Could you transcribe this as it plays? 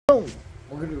Hello,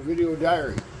 welcome to Video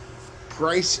Diary.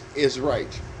 Price is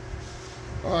Right.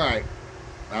 Alright,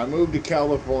 I moved to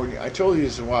California. I told you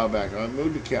this a while back. I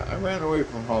ran away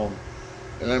from home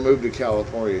and I moved to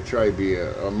California to try to be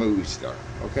a movie star.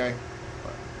 Okay?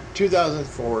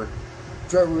 2004,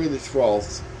 February the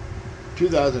 12th,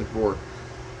 2004.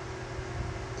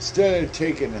 Instead of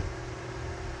taking a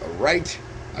right,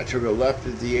 I took a left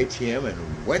at the ATM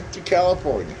and went to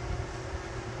California.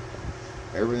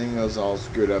 Everything was all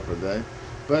screwed up with that.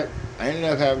 But I ended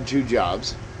up having 2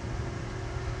 jobs.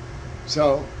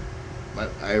 So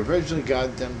I eventually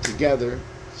got them together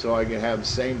so I could have the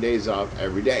same days off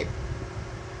every day.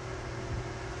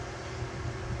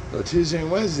 So Tuesday and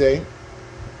Wednesday,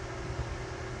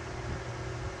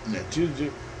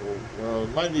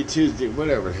 Monday, Tuesday,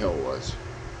 whatever the hell it was,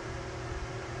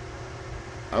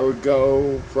 I would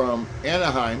go from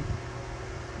Anaheim.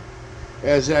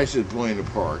 It's actually Buena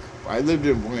Park. I lived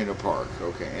in Buena Park.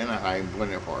 Okay, Anaheim,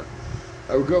 Buena Park.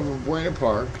 I would go from Buena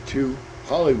Park to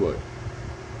Hollywood.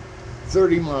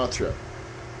 30-mile trip.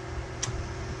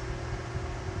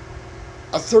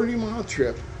 A 30-mile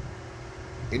trip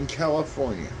in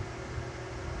California.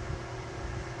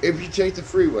 If you take the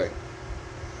freeway,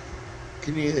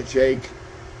 can either take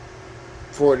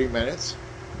 40 minutes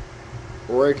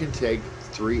or it can take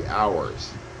 3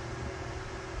 hours.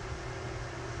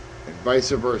 And vice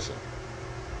versa.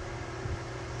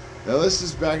 Now this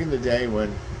is back in the day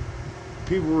when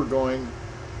people were going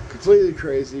completely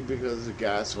crazy because the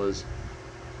gas was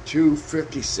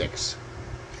 $2.56.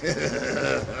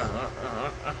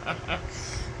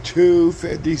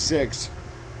 $2.56.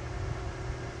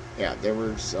 Yeah, they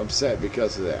were upset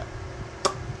because of that.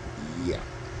 Yeah.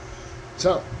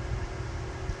 So,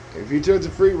 if you took the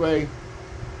freeway,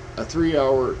 a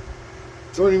 3-hour,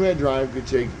 30-minute drive could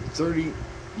take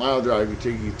 30-mile drive could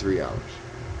take you 3 hours.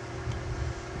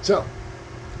 So,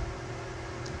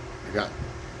 I got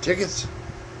tickets.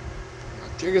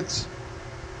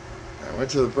 I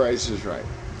went to the Price is Right.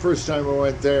 First time I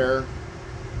went there,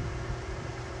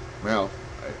 well,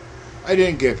 I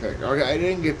didn't get picked. Okay, I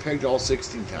didn't get picked all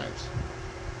 16 times.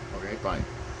 Okay, fine.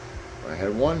 I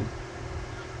had one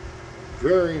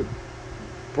very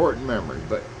important memory,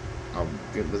 but I'll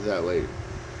get to that later.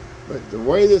 But the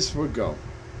way this would go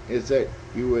is that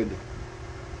you would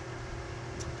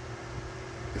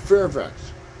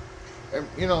Fairfax.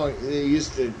 You know, they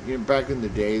used to, back in the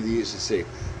day, they used to say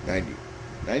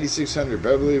 9600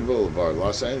 Beverly Boulevard,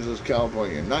 Los Angeles,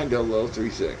 California,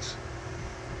 90036.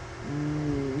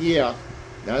 Yeah,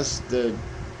 that's the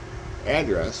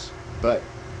address, but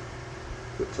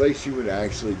the place you would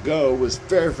actually go was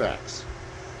Fairfax.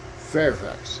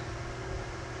 Fairfax.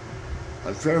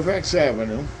 On Fairfax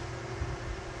Avenue,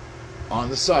 on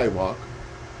the sidewalk,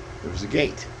 there was a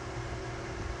gate.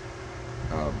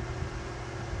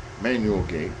 Manual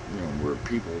gate, where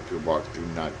people could walk through,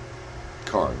 not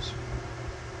cars.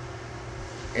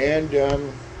 And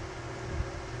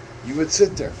you would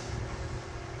sit there.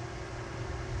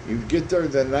 You'd get there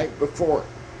the night before,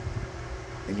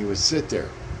 and you would sit there.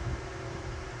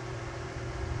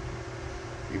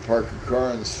 You park your car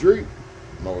on the street.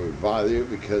 No one would bother you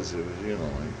because it was,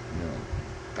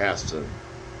 past the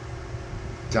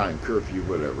time curfew,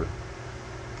 whatever,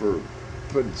 for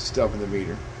putting stuff in the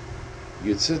meter.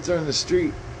 You'd sit there in the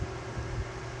street,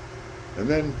 and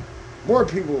then more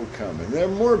people would come, and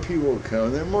then more people would come,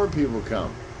 and then more people would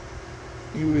come.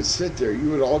 You would sit there.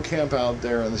 You would all camp out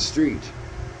there on the street.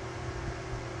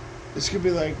 This could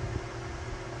be like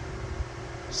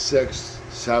 6,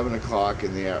 7 o'clock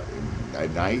at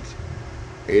night,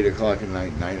 8 o'clock at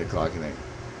night, 9 o'clock at night.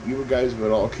 You guys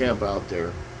would all camp out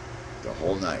there the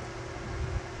whole night.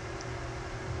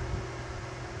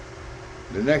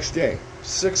 The next day,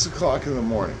 6 o'clock in the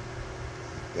morning,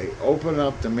 they open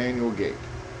up the manual gate.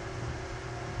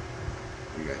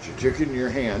 You got your ticket in your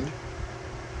hand.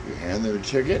 You hand them a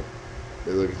ticket.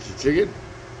 They look at your ticket.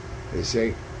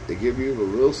 They give you a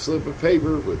little slip of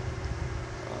paper with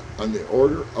on the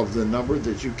order of the number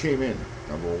that you came in.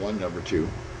 Number 1, number 2.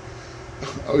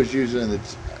 I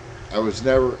was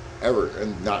never ever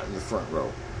not in the front row.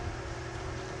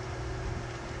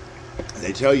 And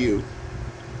they tell you,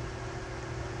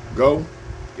 go,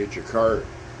 get your car,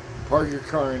 park your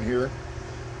car in here,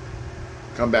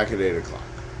 come back at 8 o'clock.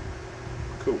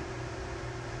 Cool.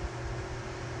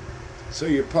 So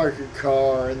you park your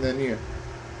car, and then you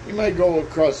might go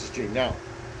across the street. Now,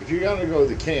 if you got to go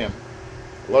to the camp,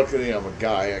 luckily I'm a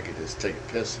guy, I could just take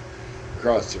a piss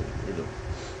across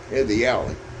the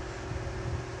alley.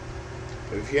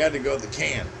 But if you had to go to the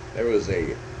camp, there was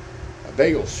a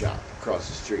bagel shop across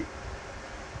the street.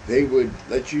 They would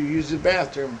let you use the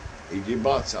bathroom if you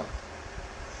bought something.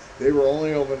 They were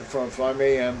only open from 5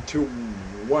 a.m. to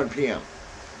 1 p.m.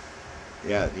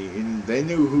 Yeah, they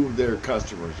knew who their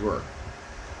customers were.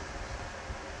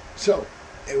 So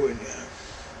it would.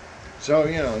 So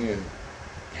you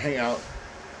hang out,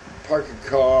 park a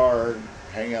car,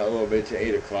 hang out a little bit to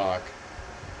 8 o'clock,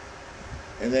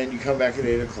 and then you come back at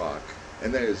 8 o'clock,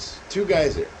 and there's two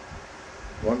guys there.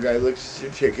 One guy looks at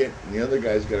your ticket, and the other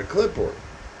guy's got a clipboard.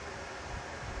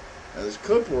 Now this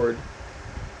clipboard,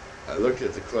 I looked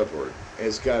at the clipboard,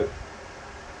 it's got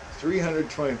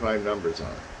 325 numbers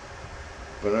on it.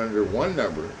 But under one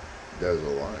number, there's a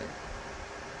line.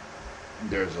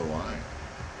 There's a line.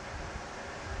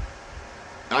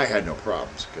 I had no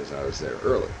problems because I was there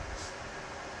early.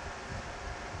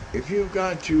 If you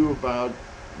got to about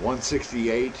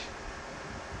 168,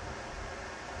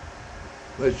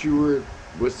 that you were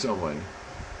with someone,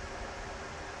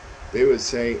 they would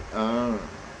say,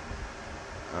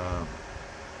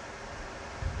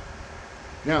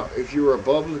 now, if you were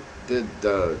above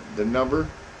the number,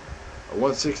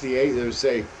 168, they would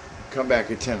say, come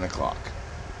back at 10 o'clock.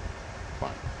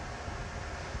 Fine.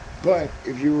 But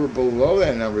if you were below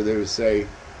that number, they would say,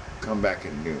 come back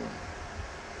at noon.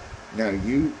 Now,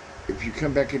 if you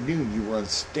come back at noon, you were on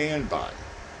standby.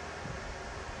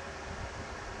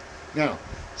 Now,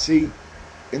 see,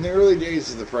 in the early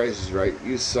days of The Price is Right,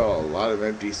 you saw a lot of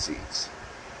empty seats.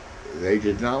 They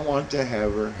did not want to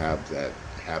have that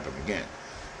happen again.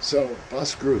 So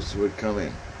bus groups would come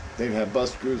in. They'd have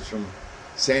bus groups from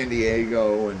San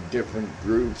Diego and different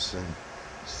groups and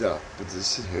stuff. But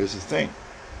here's the thing.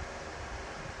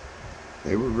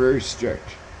 They were very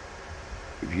strict.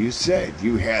 If you said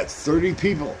you had 30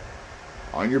 people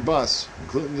on your bus,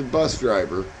 including the bus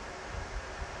driver,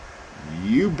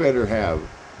 you better have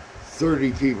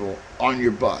 30 people on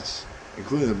your bus,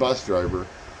 including the bus driver.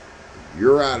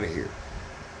 You're out of here.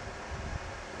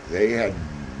 They had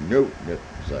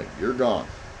it's like, you're gone.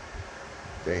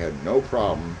 They had no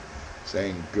problem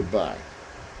saying goodbye.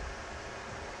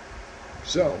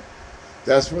 So,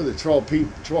 that's where the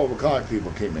 12 o'clock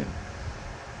people came in.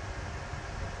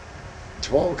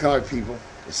 12 o'clock people,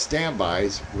 the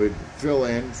standbys, would fill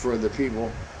in for the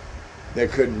people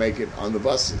that couldn't make it on the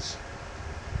buses.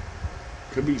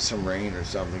 Could be some rain or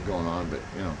something going on, but,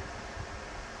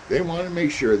 they wanted to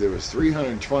make sure there was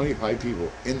 325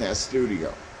 people in that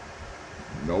studio.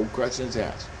 No questions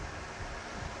asked.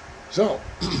 So,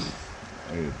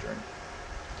 I need a drink.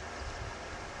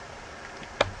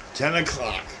 10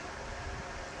 o'clock.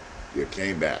 You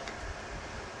came back.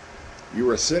 You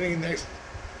were sitting next.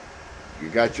 You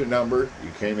got your number.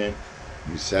 You came in.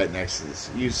 You sat next to this.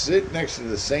 You sit next to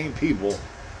the same people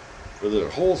for the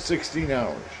whole 16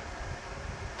 hours.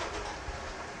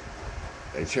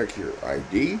 They check your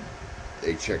ID.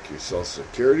 They check your Social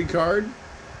Security card.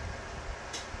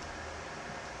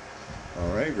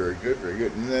 All right, very good, very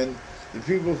good. And then the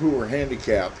people who were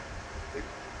handicapped,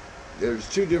 there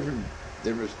was a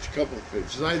couple,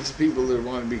 besides the people that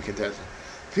want to be contestants,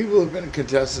 people who have been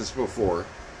contestants before,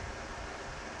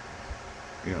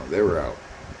 they were out.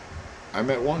 I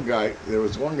met one guy, there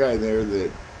was one guy there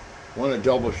that won a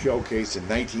double showcase in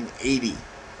 1980.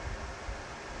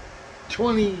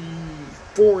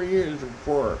 24 years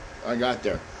before I got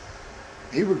there.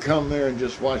 He would come there and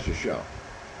just watch the show.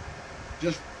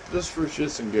 Just for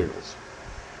shits and giggles.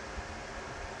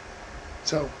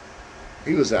 So,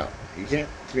 he was out. You can't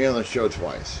be on the show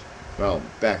twice. Well,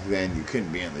 back then you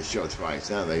couldn't be on the show twice.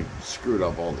 Now they screwed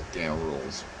up all the damn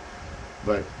rules.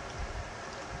 But,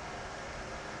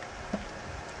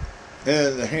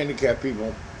 and the handicapped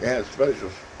people, they had a special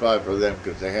spot for them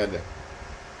because they had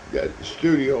the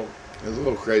studio. It was a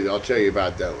little crazy. I'll tell you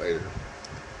about that later.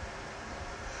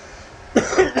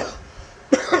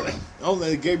 Oh,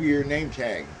 they gave you your name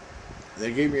tag.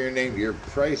 They gave you your name, your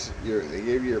price. They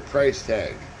gave you your price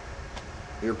tag.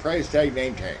 Your price tag,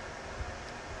 name tag.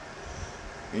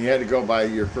 And you had to go by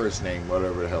your first name,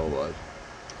 whatever the hell it was.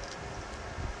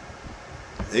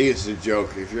 They used to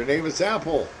joke, if your name is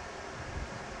Apple,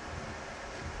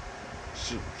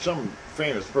 some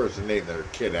famous person named their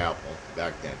kid Apple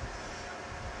back then.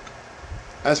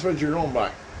 That's what you're going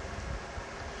by.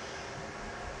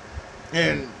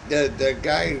 And the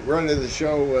guy running the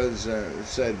show was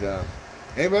said,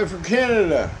 anybody from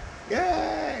Canada?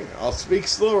 Yay! I'll speak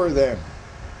slower then.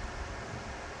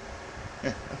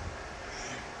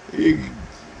 You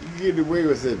get away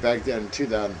with it back then in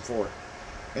 2004.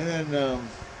 And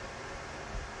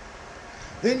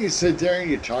then you sit there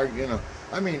and you talk,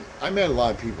 I mean, I met a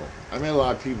lot of people. I met a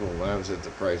lot of people when I was at The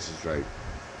Price is Right.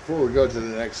 Before we go to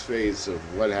the next phase of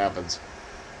what happens,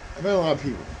 I met a lot of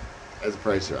people at The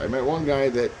Price is Right. I met one guy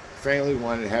that family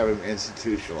wanted to have him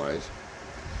institutionalized.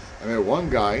 I met one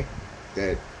guy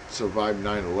that survived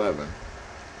 9/11.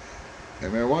 I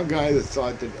met one guy that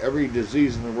thought that every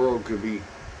disease in the world could be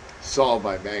solved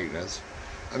by magnets.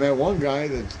 I met one guy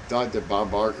that thought that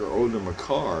Bob Barker owed him a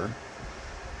car.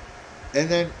 And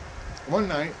then one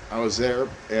night I was there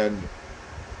and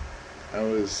I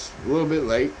was a little bit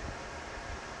late.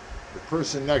 The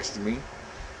person next to me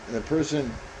and the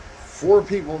person, 4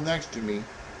 people next to me,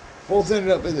 both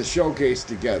ended up in the showcase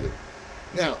together.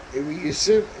 Now, if you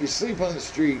sleep on the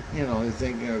street, you know, you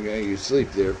think, okay, you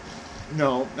sleep there.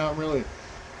 No, not really.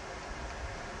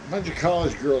 A bunch of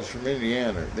college girls from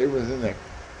Indiana, they were in there.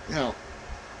 Now,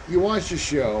 you watch the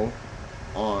show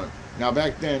on, now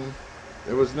back then,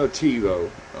 there was no TiVo.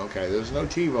 Okay, there was no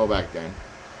TiVo back then.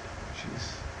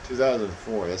 Jeez,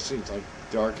 2004, that seems like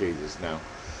dark ages now.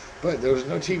 But there was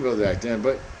no TiVo back then,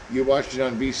 but you watched it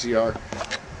on VCR,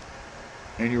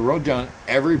 and you wrote down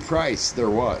every price there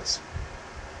was.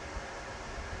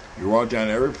 You wrote down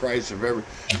every price of every...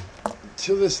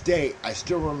 To this day, I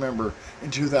still remember in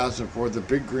 2004, the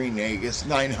big green egg is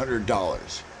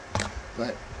 $900.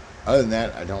 But other than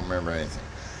that, I don't remember anything.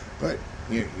 But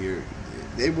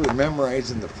they were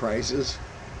memorizing the prices.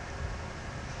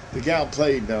 The gal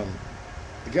played, the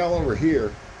gal over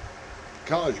here,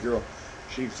 college girl,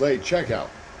 she played checkout.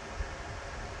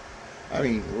 I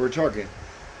mean, we're talking,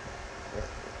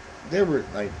 they were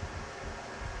like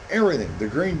everything. The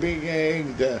green big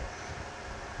egg, the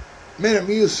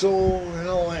Metamucil, and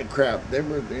all that crap. They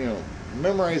were,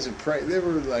 memorizing price. They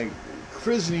were like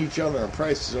quizzing each other on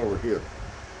prices over here.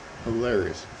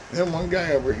 Hilarious. And then one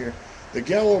guy over here, the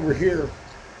gal over here,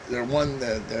 the one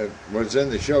that was in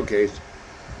the showcase,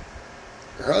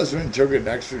 her husband took an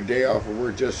extra day off of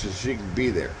work just so she could be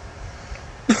there.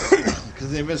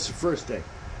 Because they missed the first day.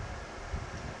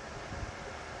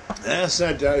 And I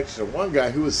sat down to one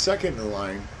guy who was second in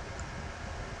line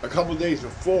a couple days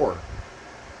before.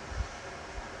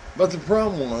 But the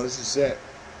problem is that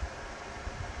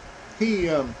he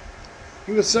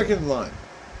was second in line.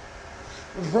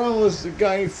 The problem was the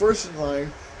guy first in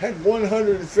line had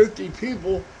 150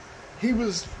 people he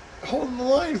was holding the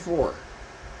line for.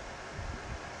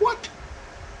 What?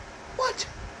 What?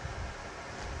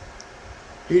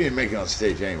 He didn't make it on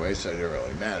stage anyway, so it didn't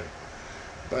really matter.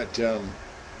 But all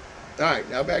right,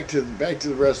 now back to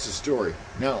the rest of the story.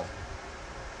 Now,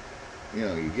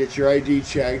 you get your ID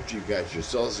checked, you got your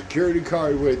Social Security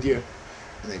card with you,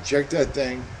 and they check that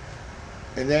thing,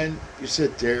 and then you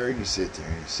sit there and you sit there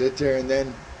and you sit there, and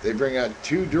then they bring out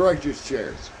 2 directors'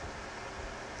 chairs.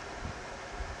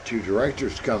 2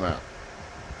 directors come out.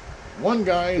 One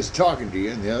guy is talking to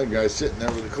you, and the other guy's sitting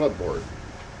there with a clipboard.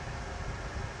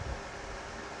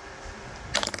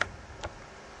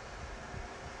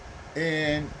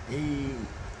 And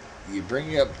you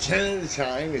bring you up 10 at a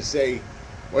time and say,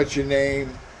 what's your name?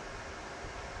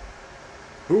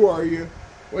 Who are you?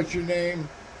 What's your name?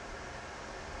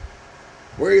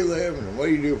 Where you live and what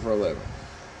do you do for a living?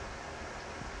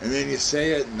 And then you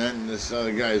say it, and then this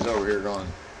other guy's over here going,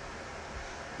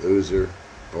 loser,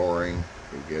 boring,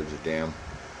 who gives a damn?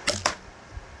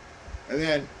 And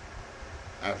then,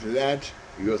 after that,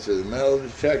 you go through the metal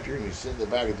detector and you sit in the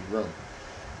back of the room.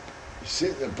 You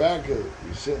sit in the back of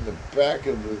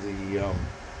the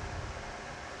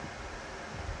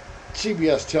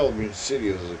CBS television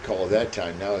studios, as it called that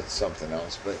time. Now it's something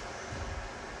else.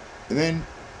 And then,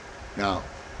 now,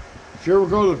 if you ever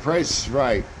go to The Price is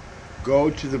Right, go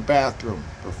to the bathroom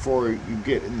before you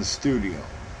get in the studio.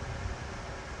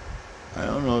 I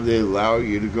don't know if they allow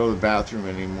you to go to the bathroom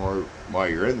anymore while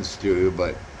you're in the studio,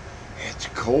 but it's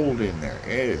cold in there.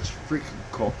 It is freaking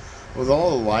cold. With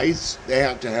all the lights, they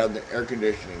have to have the air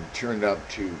conditioning turned up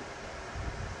to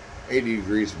 80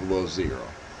 degrees below zero.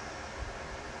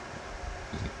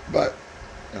 But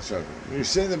that's okay. You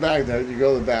sit in the back there, you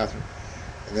go to the bathroom.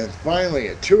 And then finally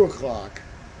at 2 o'clock,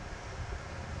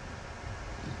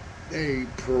 they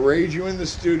parade you in the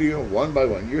studio one by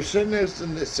one. You're sitting next to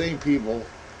the same people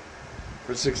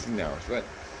for 16 hours, but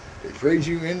they parade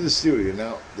you in the studio.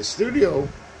 Now, the studio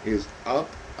is up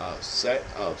a set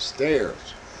of stairs.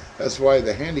 That's why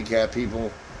the handicapped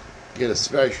people get a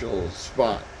special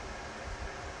spot.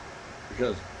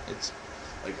 Because it's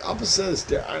like up a set of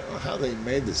stairs. I don't know how they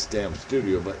made this damn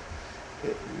studio, but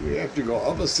you have to go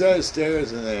up a set of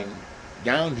stairs and then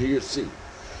down to your seat.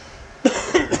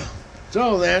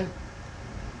 So then,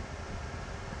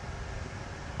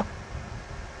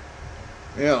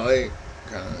 they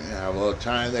kind of have a little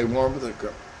time. They warm up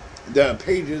the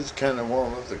pages kind of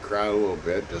warm up the crowd a little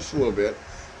bit, just a little bit.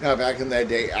 Now, back in that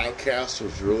day, Outkast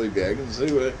was really big, and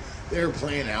so they were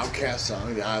playing Outkast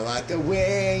songs. I like the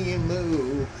way you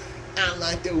move. I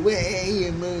like the way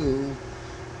you move.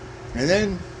 And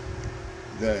then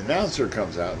the announcer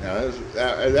comes out. Now,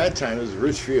 at that time, it was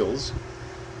Rich Fields,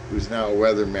 who's now a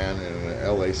weatherman in an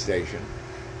LA station.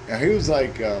 Now, he was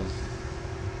like,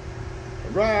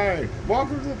 right,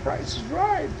 welcome to The Price is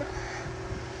Right.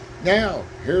 Now,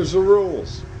 here's the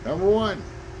rules. Number one,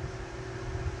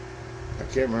 I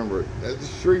can't remember. There's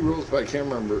 3 rules, but I can't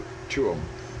remember 2 of them.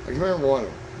 I can remember one of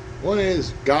them. One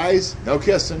is, guys, no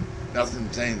kissing.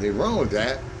 Nothing saying anything wrong with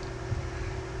that.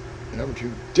 And number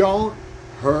 2, don't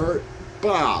hurt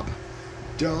Bob.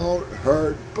 Don't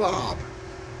hurt Bob.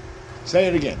 Say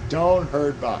it again. Don't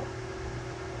hurt Bob.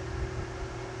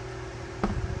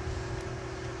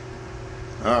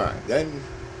 All right. Then,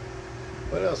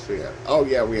 what else we had? Oh,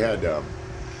 yeah, we had, then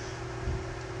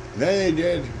they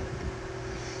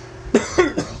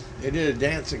did a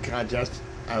dancing contest.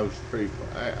 I was pretty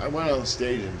fun. I went on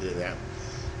stage and did that.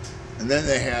 And then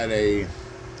they had a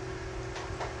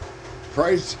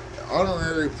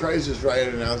honorary Price is Right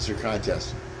announcer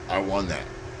contest. I won that.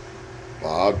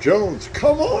 Bob Jones,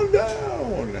 come on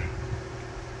down.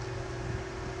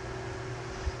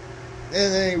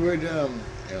 And they would,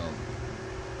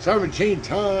 Serpentine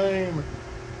time.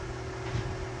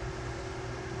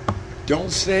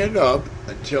 Don't stand up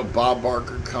until Bob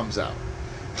Barker comes out.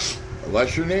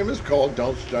 Unless your name is called,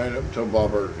 don't stand up until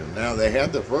Bob Barker comes out. Now, they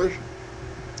had the first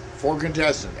 4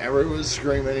 contestants. Everyone was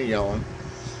screaming and yelling.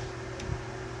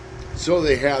 So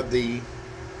they had the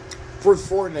first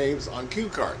 4 names on cue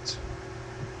cards.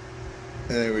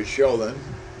 And they would show them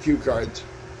cue cards.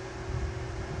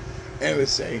 And it would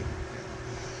say,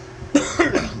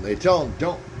 they tell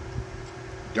them,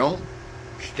 don't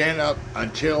stand up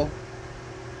until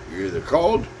you're either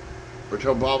called or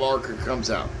until Bob Barker comes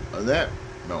out. And that,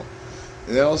 no.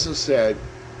 And they also said,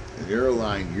 in your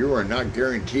line, you are not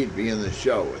guaranteed to be in the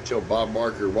show until Bob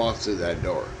Barker walks through that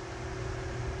door.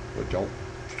 But don't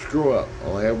screw up.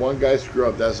 Only had one guy screw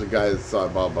up. That's the guy that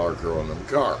thought Bob Barker owned the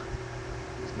car.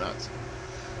 He's nuts.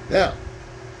 Now,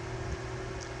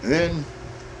 and then,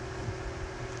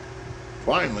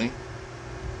 finally,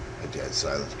 a dead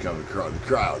silence comes across the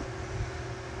crowd.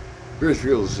 Rich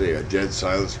Fields say, a dead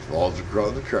silence falls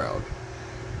across the crowd.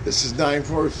 This is 9,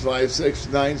 4, 5, 6,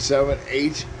 9, 7,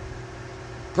 8.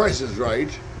 Price is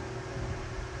Right.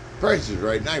 Price is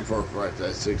Right. 9, 4,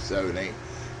 5, 6, 7, 8.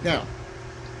 Now,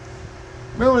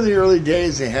 remember in the early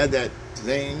days they had that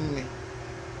thing,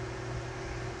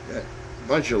 that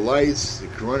bunch of lights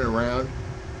that could run around?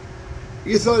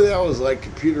 You thought that was like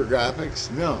computer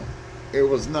graphics? No, it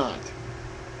was not.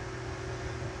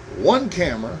 One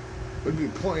camera would be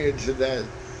pointed to that.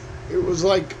 It was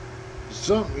like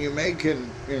something you make in,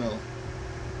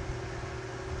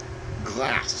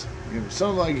 glass.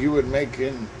 Something like you would make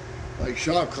in, like,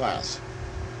 shop class.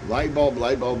 Light bulb,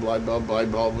 light bulb, light bulb, light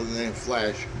bulb, and then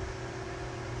flash.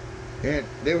 And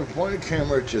they would point a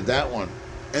camera to that one.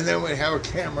 And then we'd have a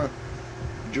camera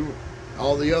do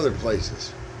all the other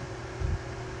places.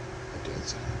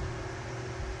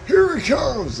 Here it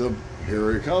comes.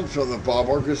 Here it comes from the Bob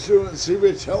Barker Studio and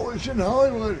CBS Television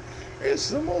Hollywood. It's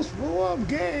the most beloved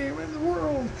game in the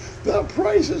world. The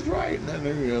Price is Right. And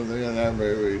then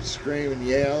everybody would scream and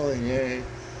yell and yay.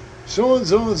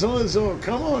 So-and-so and so-and-so,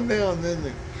 come on down.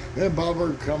 Then Bob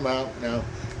would come out. Now,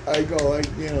 I go like,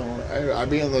 I'd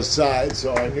be on the side,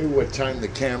 so I knew what time the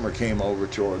camera came over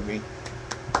toward me.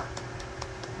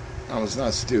 I was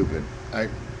not stupid. I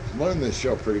learned this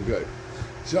show pretty good.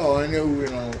 So I knew,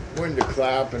 when to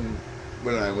clap and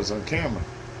when I was on camera.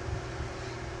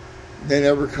 They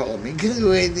never called me. Get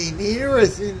away, the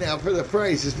interesting now for The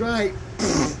Price is Right.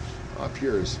 Up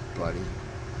yours, buddy.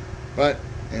 But,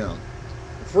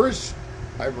 first,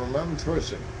 I remember the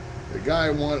first thing. The guy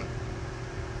won,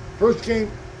 first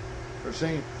game,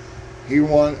 he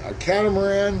won a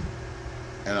catamaran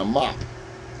and a mop.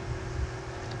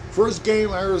 First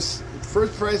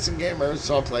pricing game I ever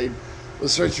saw played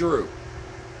was Switcheroo.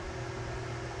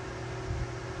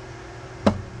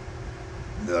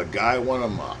 The guy won a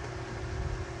mop.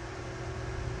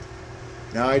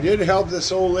 Now, I did help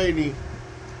this old lady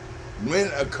win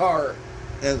a car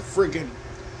in freaking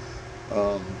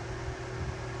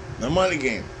the money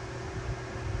game.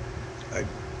 I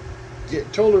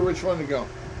told her which one to go.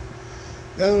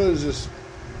 Then there was this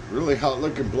really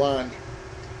hot-looking blonde.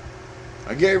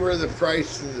 I gave her the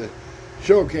price to the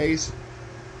showcase,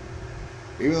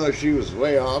 even though she was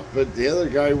way off, but the other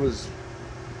guy was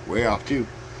way off, too.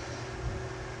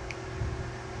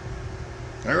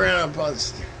 I ran up on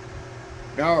stage.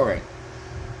 All right.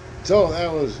 So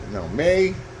that was,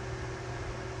 May.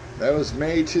 That was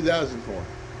May 2004.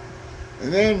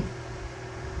 And then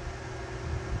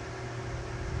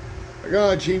I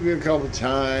got on TV a couple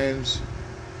times.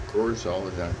 Of course, all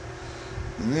the time.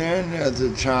 And then at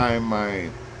the time, my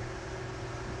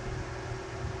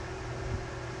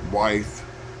wife,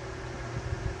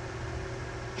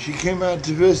 she came out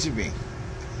to visit me.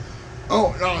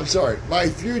 Oh, no, I'm sorry. My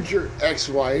future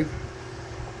ex-wife,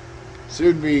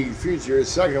 soon be future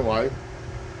second wife,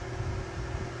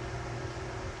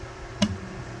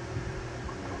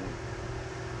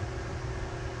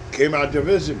 came out to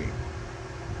visit me.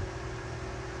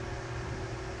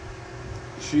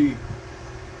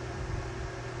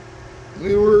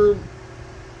 We were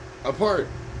apart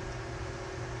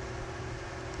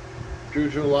due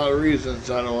to a lot of reasons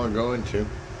I don't want to go into.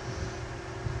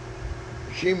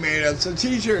 She made us some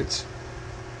t-shirts.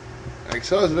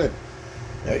 Ex-husband,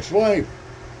 ex-wife,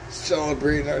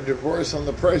 celebrating our divorce on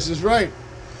The Price is Right.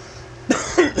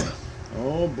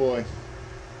 Oh boy.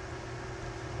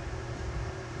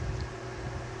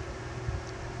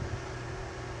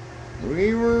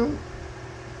 We were,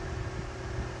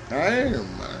 I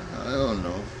don't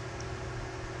know.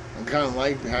 I kind of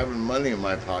like having money in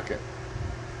my pocket.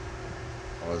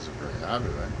 I wasn't very happy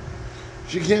with it.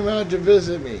 She came out to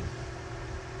visit me.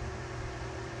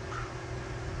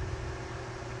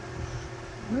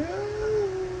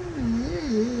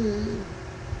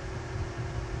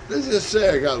 Let's just say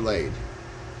I got laid.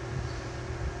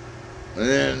 And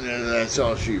then that's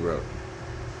all she wrote.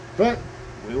 But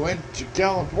we went to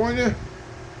California.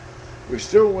 We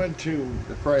still went to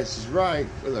The Price is Right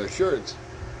with our shirts.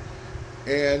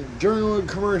 And during one of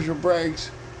the commercial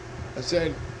breaks, I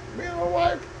said, me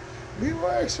and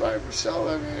my ex-wife are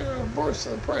celebrating our divorce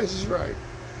on The Price is Right.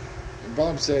 And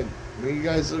Bob said, you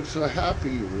guys look so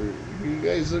happy. You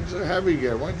guys look so happy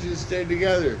together. Why don't you stay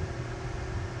together?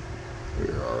 We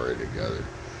were already together.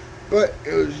 But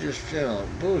it was just,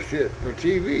 bullshit for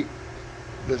TV.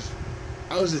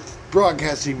 I was a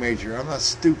broadcasting major. I'm not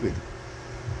stupid.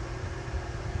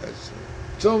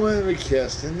 So when we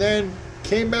kissed, and then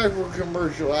came back for a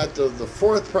commercial after the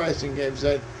fourth pricing game,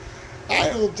 said, I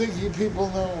don't think you people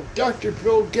know. Dr.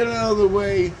 Phil, get out of the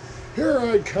way. Here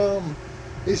I come.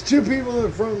 These two people in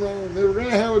the front row, they were going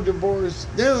to have a divorce.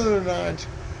 No, they're not.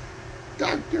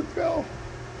 Dr. Phil,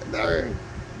 their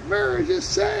marriage is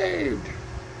saved.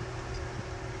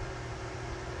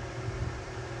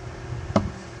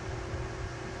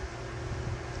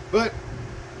 But,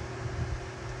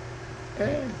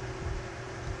 hey,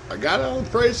 I got all the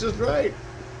prices right.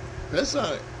 That's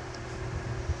on it.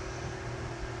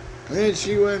 And then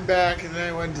she went back, and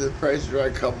then I went to The Price is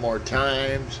Right a couple more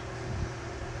times.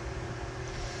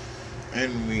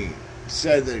 And we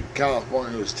said that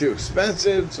California was too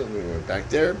expensive, so we went back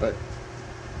there. But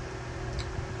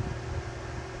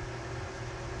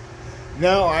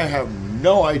now I have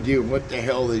no idea what the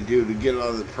hell they do to get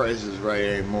on The Price is Right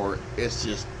anymore. It's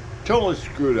just totally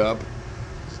screwed up.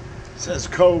 Since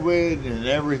COVID and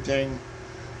everything,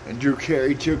 and Drew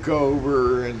Carey took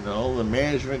over, and all the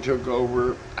management took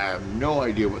over, I have no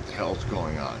idea what the hell's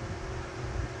going on.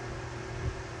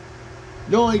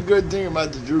 The only good thing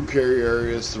about the Drew Carey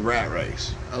area is the rat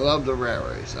race. I love the rat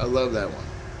race. I love that one.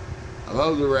 I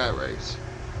love the rat race.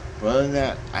 But other than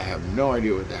that, I have no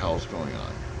idea what the hell's going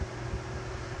on.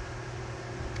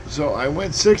 So I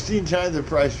went 16 times The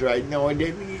Price is Right. No, I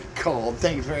didn't get called.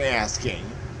 Thank you for asking.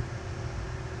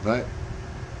 But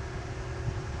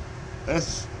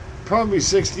that's probably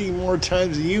 16 more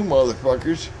times than you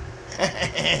motherfuckers.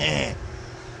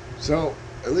 So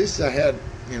at least I had,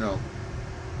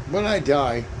 when I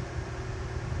die,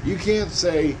 you can't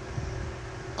say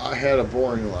I had a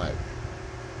boring life.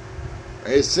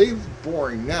 It seems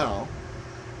boring now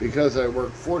because I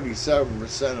work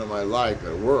 47% of my life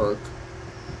at work.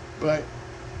 But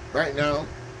right now,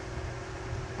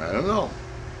 I don't know.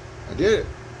 I did it.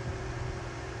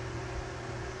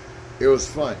 It was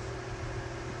fun.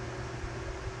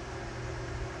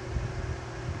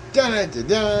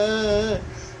 Da-da-da-da,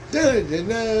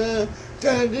 da-da-da-da,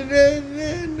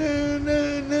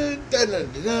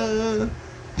 da-da-da-da-da-da-da-da-da-da.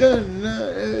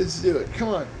 Let's do it. Come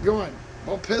on.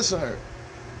 Don't piss on her.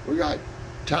 We got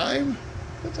time?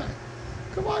 What time?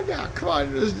 Come on now. Come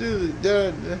on. Let's do the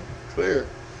da-da-da. Clear.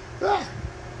 Ah.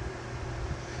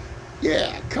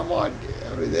 Yeah, come on.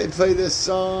 I mean, they play this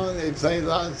song. They play a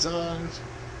lot of songs.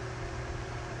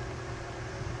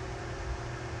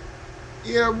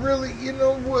 Yeah, really, you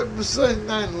know what, besides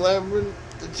 9/11,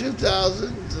 the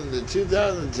 2000s and the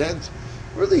 2010s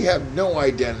really have no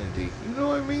identity. You know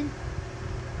what I mean?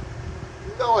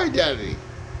 No identity.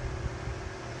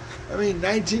 I mean,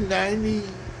 1990,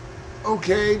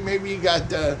 okay, maybe you got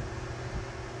the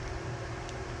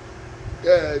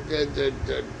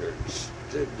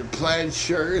plaid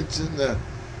shirts and the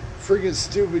friggin'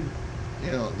 stupid,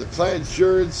 the plaid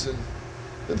shirts and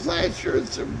The plaid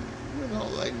shirts are,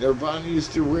 like Nirvana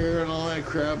used to wear and all that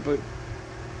crap, but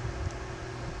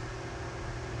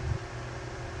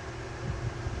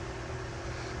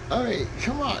I mean,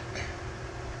 come on.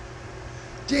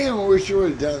 Damn, I wish you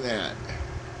would have done that.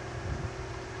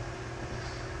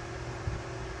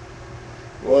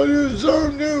 What is so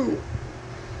new?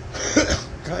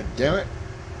 God damn it.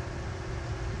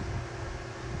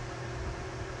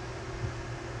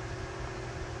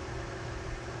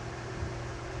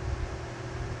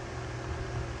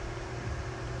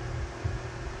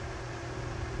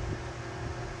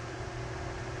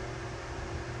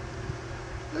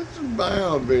 That's a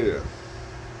mild video.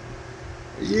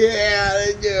 Yeah,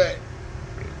 they do it.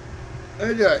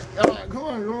 They do it. Come on, come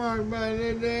on, come on.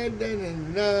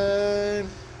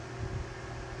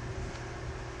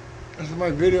 That's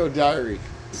my video diary.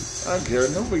 I don't care.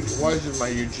 Nobody watches my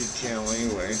YouTube channel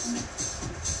anyway.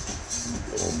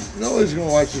 Nobody's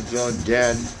gonna watch it till I'm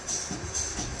dead.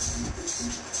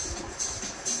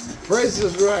 Price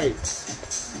is right.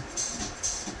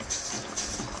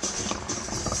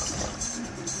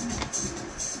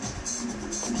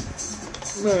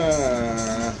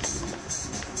 Nah.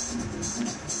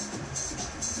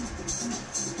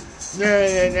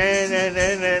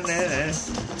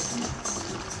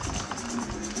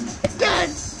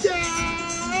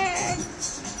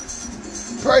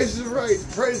 Price is right,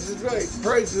 price is right,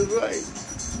 price is right.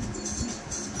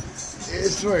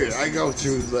 It's weird, I go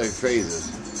through like phases.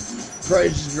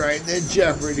 Price is right, then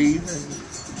Jeopardy, then...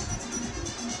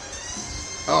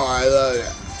 Oh, I love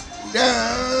it.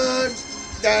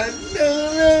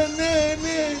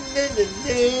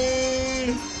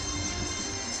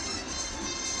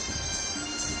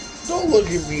 Don't look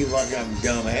at me like I'm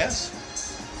dumbass.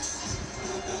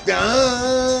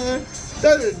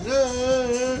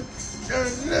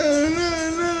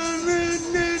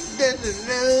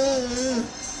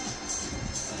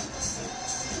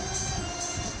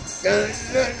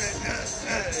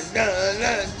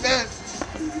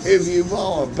 If you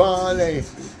want a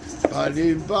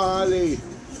body,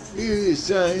 you is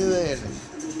silent,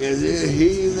 is it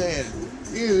healing,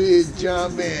 you is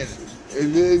jumping,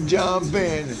 is it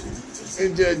jumping, is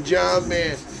it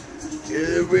jumping, is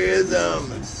it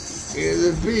rhythm, is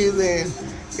it feeling,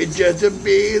 it's just a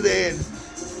feeling,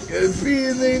 you're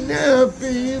feeling now,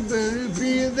 feel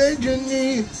that you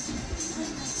need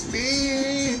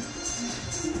me.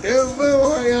 In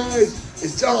my eyes,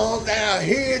 it's all down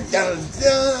here, down.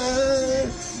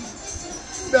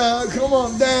 Now, come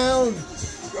on down,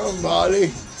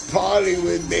 somebody, party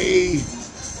with me.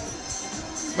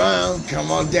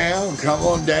 Come on down, come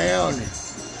on down.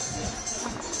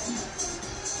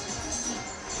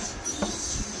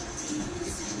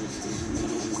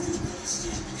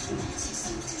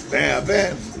 Now,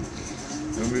 Ben,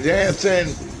 I'm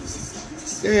dancing.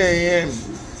 There I am.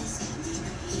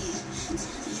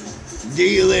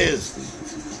 Deal is.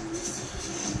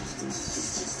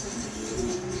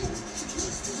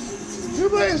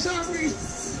 Goodbye, sorry.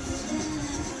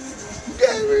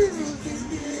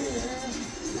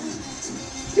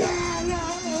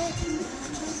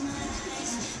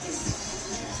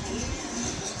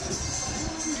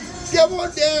 Come on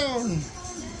down.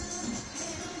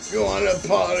 You want to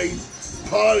party?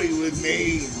 Party with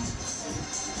me.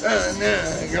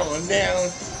 Come on down.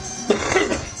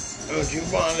 Don't you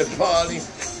want to party?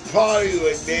 Party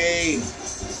with me.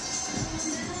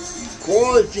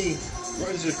 Quality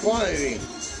versus quantity.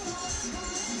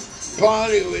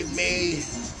 Party with me.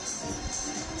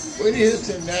 Whitney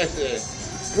Houston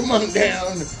next. Come on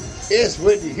down. It's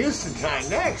Whitney Houston time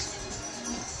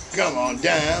next. Come on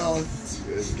down.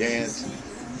 Just dance.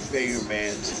 Make your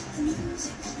bands.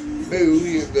 Move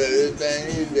your butt,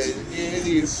 bang,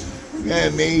 you.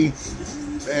 Got me.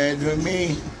 Band for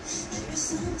me.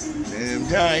 And I'm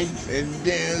tight. And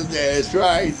down, that's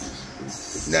right.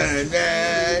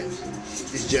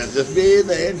 It's just a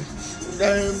feeling.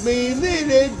 Don't be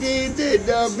with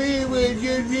don't be with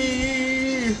your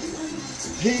knee.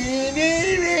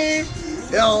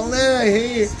 All I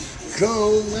hear,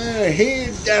 cold I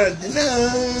hear,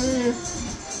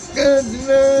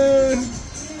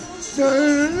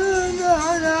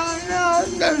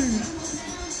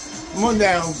 Come on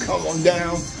down, come on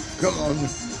down, come on.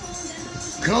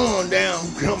 Come on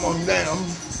down, come on down.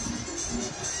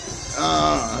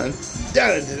 Da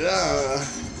da da.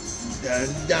 Da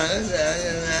da da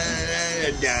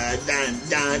da da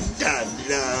da da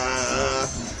da.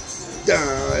 Da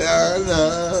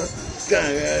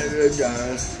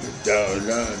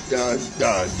da da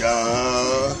da da.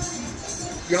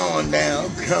 Come on down,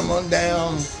 come on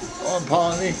down. On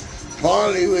party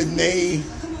with me.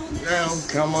 Now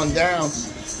come on down.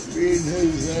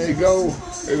 They go,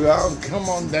 I'll come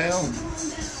on down.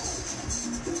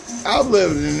 I've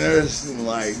lived an interesting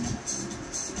life.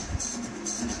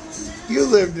 You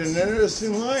lived an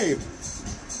interesting life.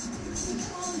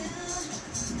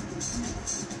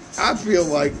 I feel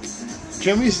like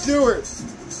Jimmy Stewart.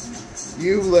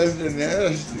 You lived an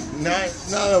interesting,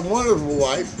 not a wonderful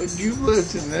life, but you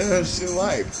lived an interesting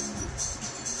life.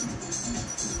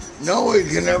 No one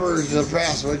can ever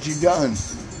surpass what you've done.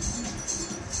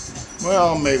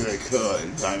 Well, maybe they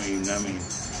could. I mean,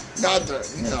 not the,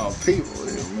 people,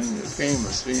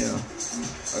 famous,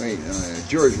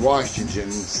 George Washington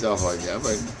and stuff like that,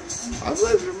 but I've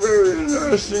lived a very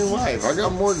interesting life. I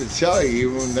got more to tell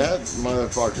you than that,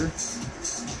 motherfucker.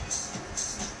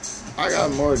 I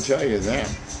got more to tell you than that.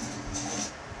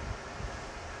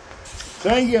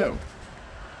 Thank you.